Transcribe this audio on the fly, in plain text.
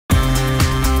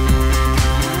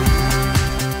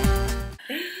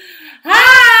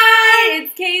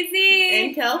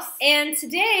Kels. And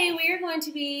today we are going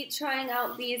to be trying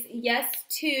out these Yes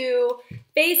to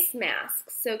face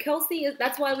masks. So Kelsey,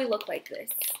 that's why we look like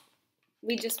this.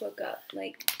 We just woke up,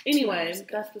 Anyway,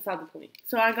 that's beside the point.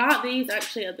 So I got these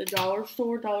actually at the dollar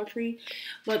store, Dollar Tree,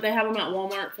 but they have them at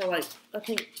Walmart for I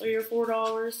think $3 or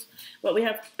 $4. But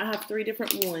I have 3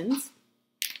 different ones.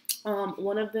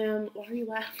 One of them. Why are you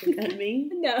laughing at me?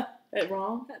 No, at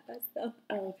wrong. not myself.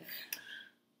 Oh, okay.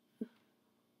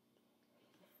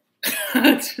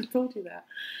 I just told you that.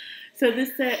 So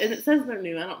this says, and it says they're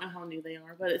new. I don't know how new they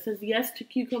are, but it says yes to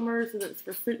cucumbers, and it's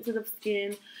for sensitive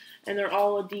skin, and they're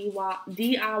all a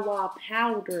DIY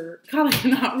powder. God, I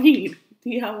cannot read.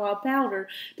 DIY powder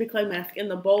to clay mask, and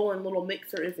the bowl and little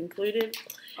mixer is included.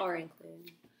 Are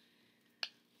included.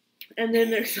 And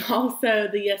then there's also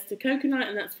the yes to coconut,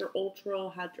 and that's for ultra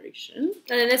hydration.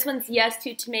 And then this one's yes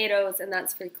to tomatoes, and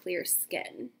that's for clear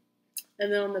skin.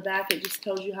 And then on the back, it just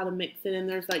tells you how to mix it, and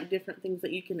there's different things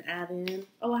that you can add in.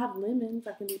 Oh, I have lemons.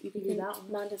 You can do that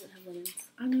one. Mine doesn't have lemons.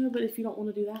 I know, but if you don't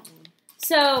want to do that one.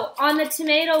 So on the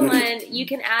tomato one, you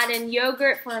can add in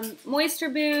yogurt for moisture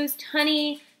boost,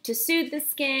 honey to soothe the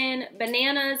skin,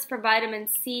 bananas for vitamin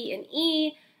C and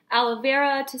E, aloe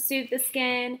vera to soothe the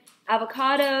skin,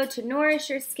 avocado to nourish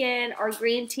your skin, or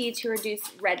green tea to reduce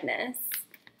redness.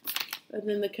 And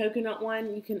then the coconut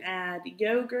one, you can add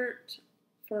yogurt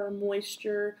for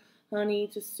moisture, honey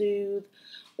to soothe,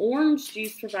 orange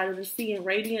juice for vitamin C and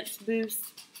radiance boost,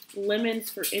 lemons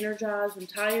for energized and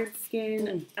tired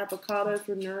skin, avocado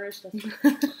for nourish,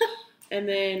 and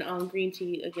then green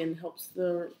tea again helps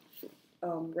the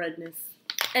redness.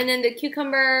 And then the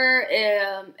cucumber,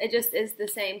 it just is the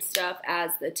same stuff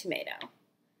as the tomato.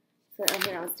 So I think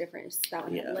that was different. It's that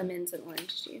one had lemons and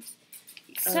orange juice.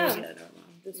 So yeah, no.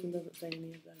 This one doesn't say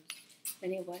any of those.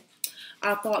 Any of what?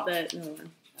 I thought that no.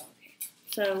 Oh, okay.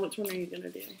 So which one are you gonna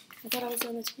do? I thought I was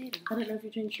doing the tomato. I didn't know if you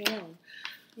changed your mind.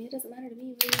 It doesn't matter to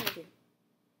me. What are you gonna do?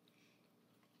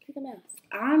 Pick a mask.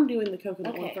 I'm doing the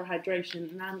coconut one for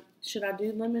hydration, and should I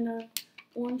do lemon or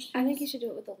orange juice? I think you should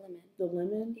do it with the lemon. The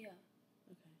lemon? Yeah.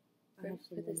 Okay.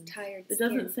 For this tired skin. It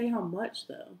doesn't say how much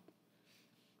though.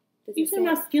 You say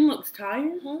my skin looks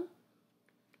tired? Huh?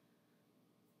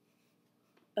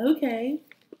 Okay.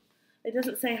 It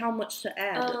doesn't say how much to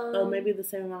add. Maybe the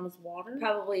same amount as water?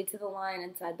 Probably to the line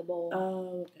inside the bowl.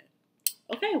 Oh, okay.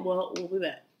 Okay, well, we'll be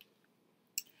back.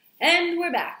 And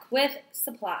we're back with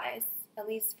supplies, at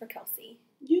least for Kelsey.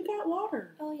 You got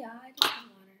water. Oh, yeah, I just have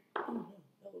water. Oh, no,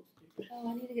 that looks stupid. Oh,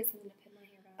 I need to get something to pin my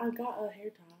hair back. I got a hair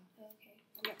tie. Oh, okay,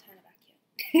 I'm not tying it back yet.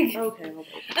 Okay, I'll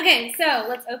wait. Okay, so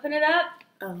let's open it up.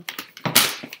 Oh.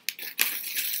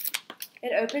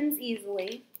 It opens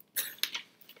easily.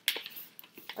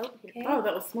 Okay. Oh,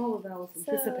 that was smaller than I was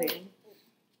anticipating.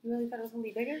 You really thought it was going to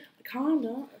be bigger? Kinda.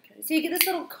 Okay. So you get this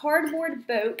little cardboard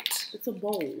boat. It's a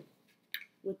bowl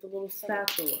with the little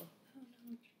spatula. Oh,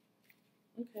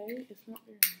 no. Okay, it's not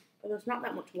very... Oh, there's not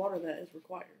that much water that is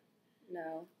required.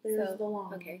 No. There's the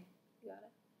line. Okay, you got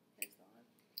it. There's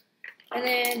the line. And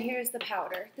then here's the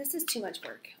powder. This is too much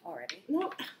work already.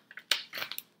 No.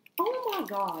 Oh my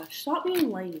gosh, stop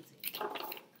being lazy.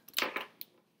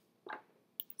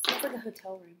 Sounds like a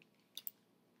hotel room.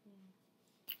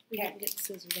 We can get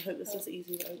scissors. I hope this is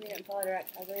easy to open. We didn't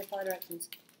follow directions.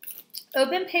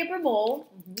 Open paper bowl.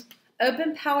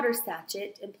 Open powder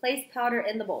sachet and place powder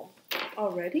in the bowl.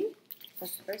 Already?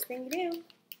 That's the first thing you do.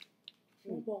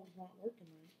 My bowl's not working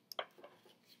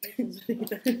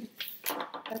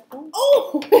right.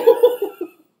 Oh!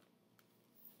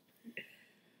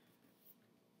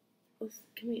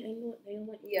 Can we angle it down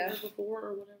like we did before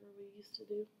or whatever we used to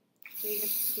do? So you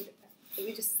just scoot it back. So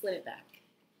we just slid it back.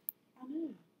 I know.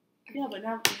 Yeah, but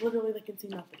now literally they can see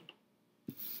nothing.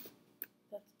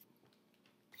 Okay.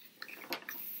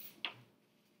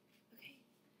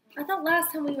 I thought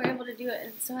last time we were able to do it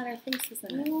and still had our faces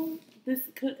in it. No, this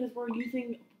because we're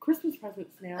using Christmas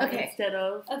presents now instead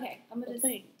of. Okay, I'm gonna just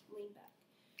lean back.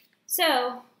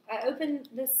 So I opened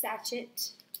this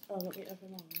sachet. Oh, let me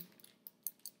open mine.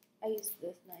 I used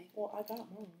this knife. Well, I got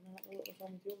mine. I don't know what was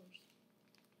wrong with yours.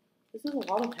 This is a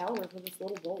lot of powder for this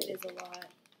little bowl. It is a lot.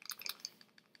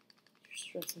 You're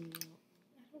stressing me out.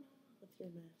 I don't know. With your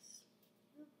mess.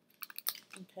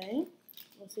 Okay.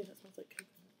 Let's see if it smells like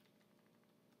coconut.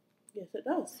 Yes, it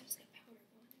does. I just got powder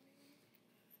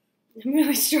going. I'm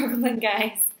really struggling,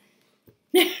 guys.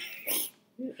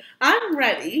 I'm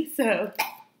ready, so.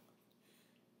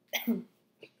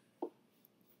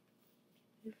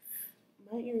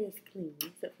 My area is clean,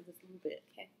 except for this little bit.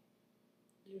 Okay.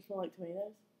 Does yours smell like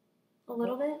tomatoes? A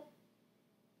little bit?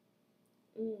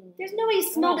 There's no way you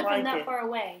smelled it from that far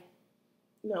away.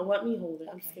 No, let me hold it.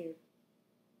 I'm scared.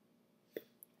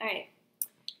 Alright.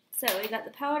 So we got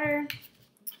the powder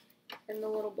and the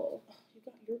little bowl. You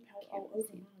got your powder all over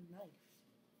my knife.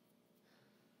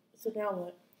 So now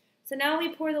what? So now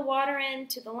we pour the water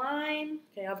into the lime.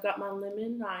 Okay, I've got my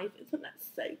lemon knife. Isn't that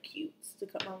so cute to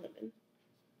cut my lemon?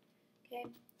 Okay.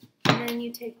 And then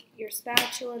you take your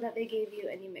spatula that they gave you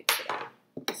and you mix it up.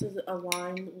 This is a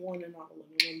lime one and not a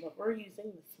lemon one, but we're using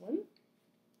this one.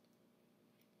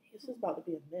 This is about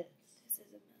to be a mess. This is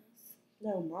a mess.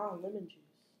 No, mine, lemon juice.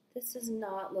 This does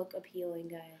not look appealing,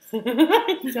 guys.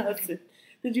 It doesn't.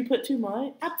 Did you put too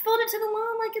much? I filled it to the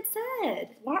line like it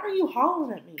said. Why are you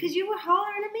hollering at me? Because you were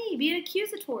hollering at me, being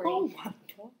accusatory. Oh my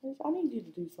gosh. I need you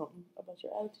to do something about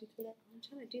your attitude today. I'm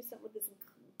trying to do something with this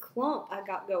clump I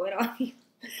got going on here.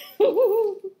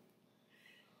 Oh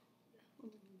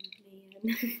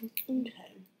Man.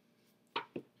 Okay. I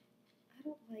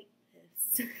don't like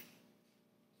this.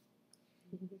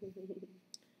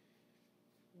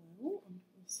 Well,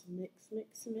 let's mix.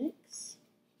 Mix in.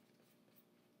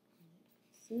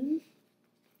 Too.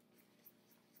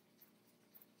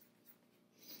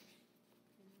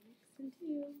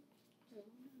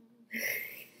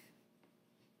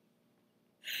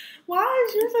 Why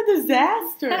is yours a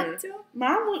disaster? Don't-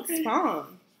 Mine looks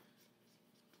fine.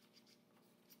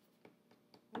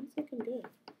 Mine's looking good.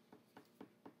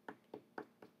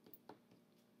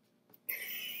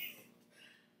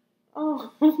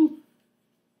 Oh.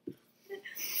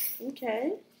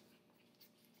 Okay.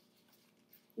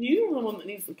 You're the one that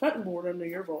needs the cutting board under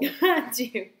your bowl. I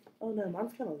do. Oh no,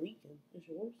 mine's kind of leaking. Is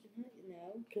yours?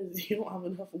 No. Because you don't have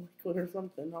enough liquid or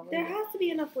something. There has to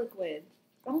be enough liquid.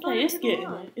 Okay, it's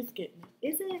getting it. It's getting it.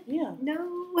 Is it? Yeah.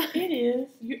 No. It is.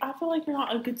 I feel like you're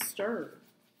not a good stirrer.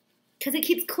 Because it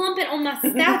keeps clumping on my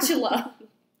spatula.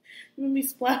 You made me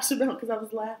splash about because I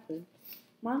was laughing.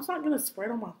 Mine's not going to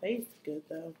spread on my face good,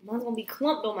 though. Mine's going to be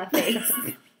clumped on my face.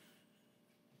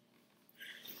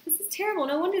 This is terrible.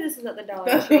 No wonder this is at the Dollar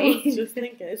That's what I Tree. was just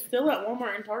thinking. It's still at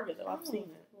Walmart and Target, though. I've seen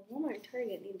it. Well, Walmart and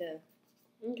Target need to...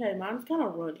 Okay, mine's kind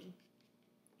of runny.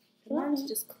 Mine's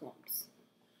just clumps.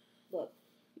 Look.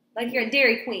 Like you're a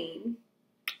Dairy Queen.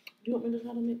 Do you want me to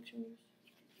try to mix yours?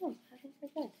 Oh, I think we're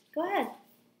good. Go ahead.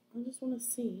 I just want to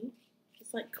see.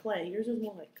 It's like clay. Yours is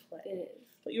more like clay. It is.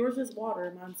 But yours is water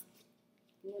and mine's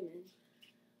Lemon.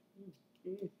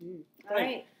 mm-hmm. All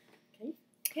right. Okay.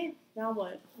 Okay. Now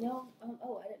what? No.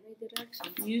 Oh, I didn't read the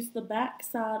directions. Use the back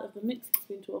side of the mixing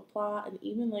spoon to apply an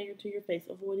even layer to your face,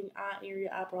 avoiding eye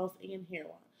area, eyebrows, and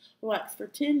hairline. Relax for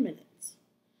 10 minutes.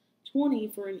 20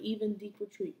 for an even deeper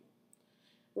treatment.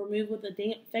 Remove with a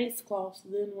damp face cloth,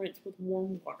 then rinse with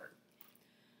warm water.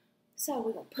 So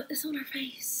we're going to put this on our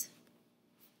face.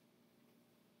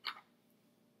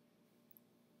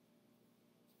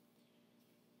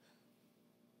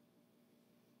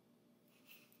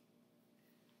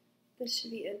 This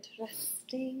should be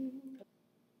interesting.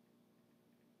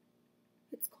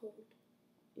 It's cold.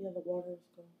 Yeah, the water is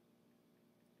cold.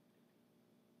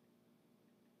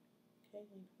 Okay,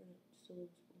 wait for it to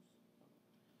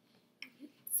I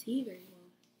can't see very well.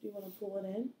 Do you want to pull it in?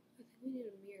 I think we need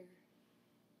a mirror.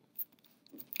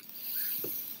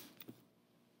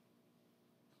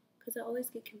 Because I always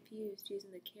get confused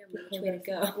using the camera which way to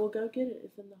go. We'll go get it.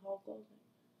 It's in the hall closet.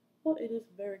 Well, it is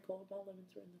very cold. My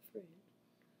lemons are in the fridge.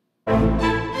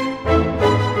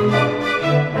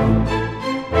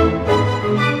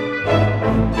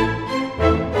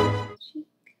 Cheek.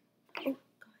 Oh,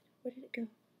 God. Where did it go?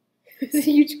 It's a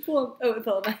huge clump. Oh, it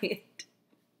fell in my hand.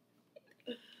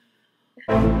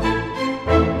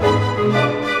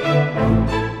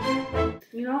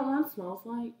 You know what mine smells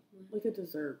like? Like a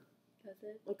dessert. Does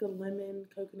it? Like a lemon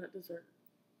coconut dessert.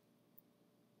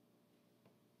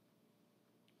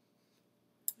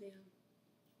 Yeah.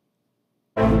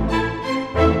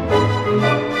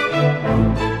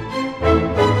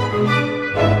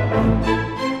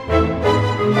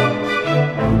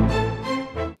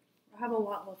 I have a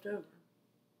lot left over.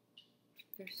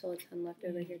 There's still a ton left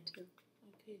over here, too.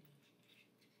 Okay.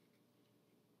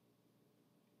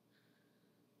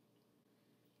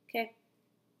 Okay.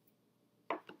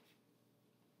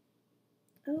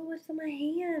 Oh, what's on my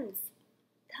hands?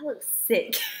 That looks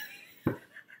sick.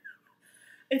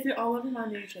 Is it all over my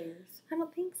new chairs? I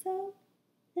don't think so.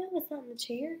 No, it's not in the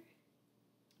chair.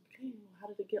 Okay, well, how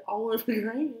did it get all over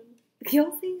your hands?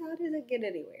 You'll see. How does it get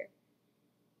anywhere?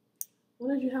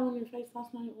 What did you have on your face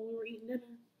last night when we were eating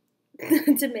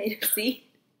dinner? Tomato seed.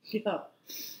 Yeah.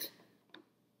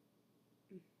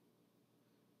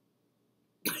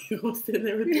 You're sitting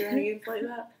there with your hands like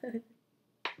that.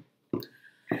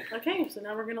 Okay, so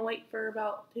now we're going to wait for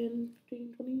about 10,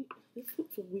 15, 20. This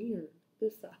looks weird.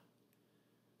 This side.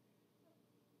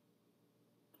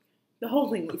 The whole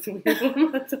thing looks weird.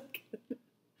 That's okay.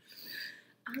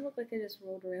 like I just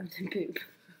rolled around in poop.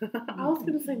 I was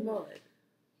going to say mud.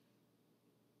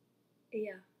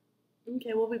 Yeah.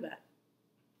 Okay, we'll be back.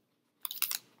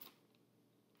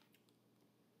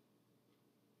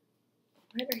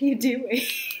 What are you doing?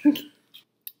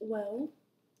 Well,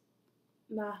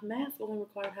 my mask only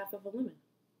required half of a lemon.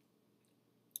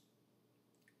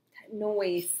 That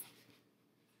noise.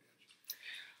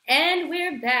 And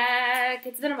we're back.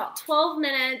 It's been about 12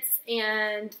 minutes,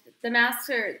 and the masks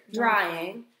are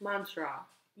drying. Mine's dry.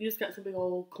 You just got some big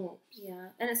old clumps. Yeah,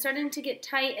 and it's starting to get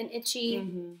tight and itchy.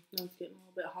 Mm-hmm. Now it's getting a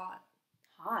little bit hot.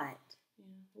 Hot. Yeah,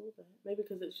 a little bit. Maybe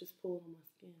because it's just pulling on my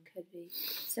skin. Could be.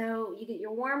 So you get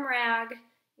your warm rag,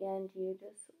 and you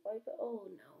just wipe it. Oh,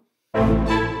 no. I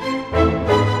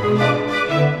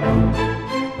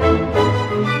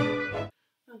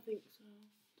think so.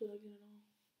 Did I get it all?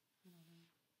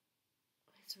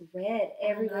 It's red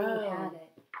everywhere you had it.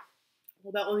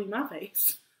 Well, that would be my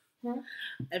face. Huh?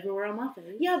 Everywhere on my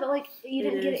face. Yeah, but like you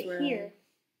didn't get it red. here.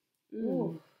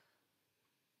 Ooh.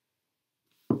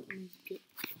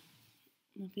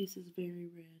 My face is very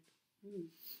red. I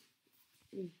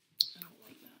don't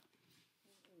like that.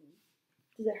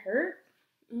 Does it hurt?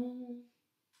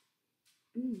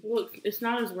 Look, it's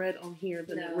not as red on here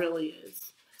than it really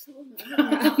is.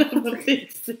 I'm gonna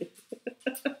fix it.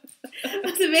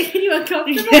 Is it making you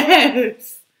uncomfortable?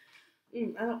 Yes.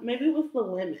 Maybe it was the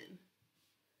lemon.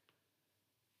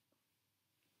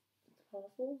 It's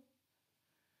possible.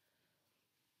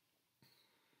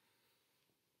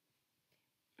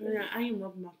 I am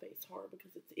rubbing my face hard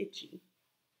because it's itchy.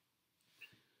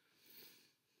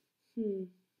 Did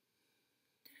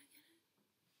I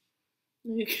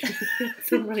get it?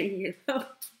 It's right here.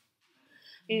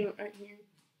 And right here.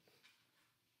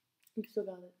 You still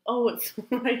got it. Oh, it's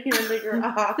right here under your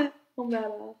eye. On that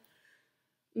eye.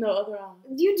 No, other eye.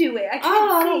 You do it. I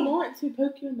can't I see. don't want to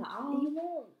poke you in the eye. You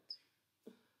won't.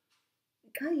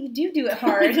 God, you do it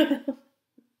hard.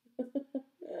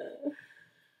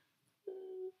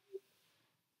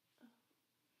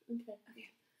 Okay.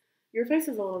 Your face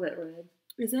is a little bit red.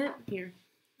 Is it? Here.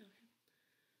 Okay.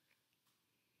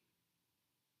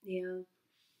 Yeah.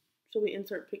 Should we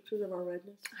insert pictures of our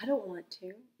redness? I don't want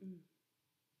to. Oh,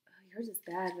 yours is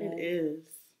bad red. It is.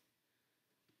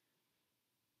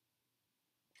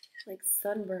 Like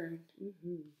sunburn.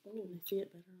 Mm-hmm. Oh, can I see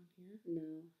it better on here?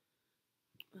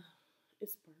 No.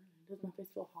 It's burning. Does my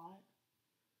face feel hot?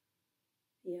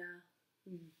 Yeah.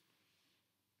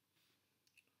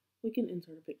 We can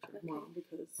insert a picture of Mom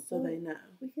because they know.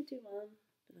 We could do Mom.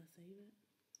 Did I save it?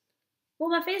 Well,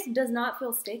 my face does not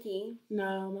feel sticky.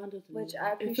 No, mine doesn't. Which either.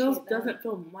 I appreciate. Doesn't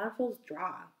feel. Mine feels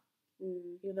dry.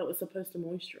 Even though it's supposed to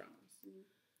moisturize.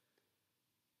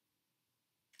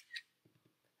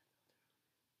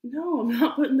 No, I'm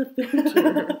not putting the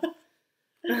filter.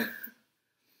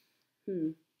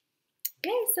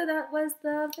 Okay, so that was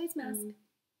the face mask.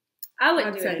 I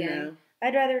wouldn't do it again. No.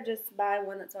 I'd rather just buy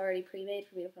one that's already pre-made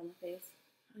for me to put on my face.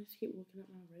 I just keep looking at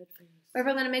my red face. Or if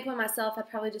I'm going to make one myself, I'd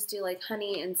probably just do like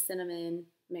honey and cinnamon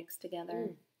mixed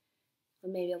together. Or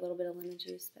maybe a little bit of lemon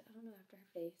juice, but I don't know after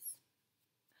her face.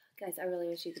 Guys, I really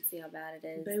wish you could see how bad it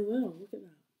is. They will. Look at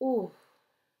that. Ooh.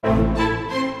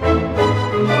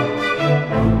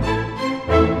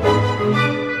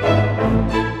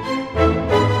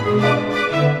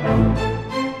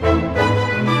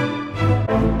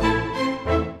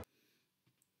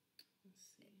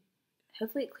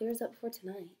 Hopefully it clears up before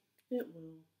tonight. It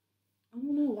will. I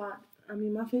don't know why. I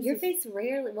mean, my face. Your face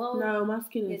rarely. Well, no, my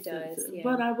skin is sensitive. Yeah.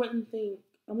 But I wouldn't think.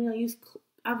 I mean, I've used.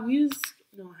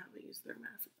 No, I haven't used their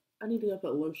mask. I need to go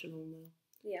put lotion on though.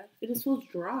 Yeah. It just feels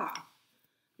dry.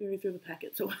 Maybe threw the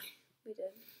packets away. We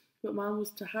did. But mine was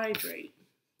to hydrate.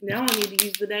 Now I need to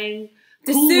use the dang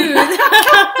to soothe.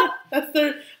 That's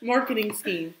their marketing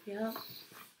scheme. Yeah.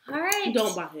 All right.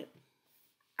 Don't buy it.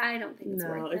 I don't think it's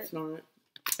worth it. No, it's not.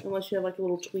 Unless you have like a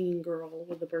little tween girl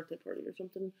with a birthday party or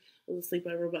something with a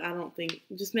sleepover, but I don't think.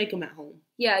 Just make them at home.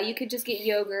 Yeah, you could just get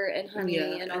yogurt and honey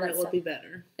and all that stuff. it would be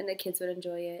better. And the kids would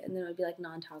enjoy it, and then it would be like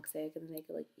non-toxic, and then they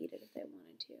could like eat it if they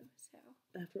wanted to. So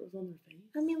after it was on their face.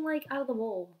 I mean, like out of the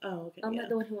bowl. Oh, okay. I'm not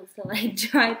the one who wants to like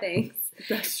try things.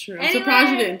 That's true. Anyway, I'm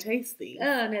surprised you didn't taste these.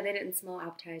 Oh no, they didn't smell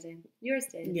appetizing. Yours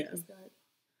did. Yeah.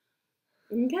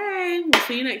 Okay, we'll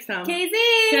see you next time. KZ.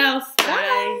 Kels.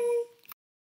 Bye.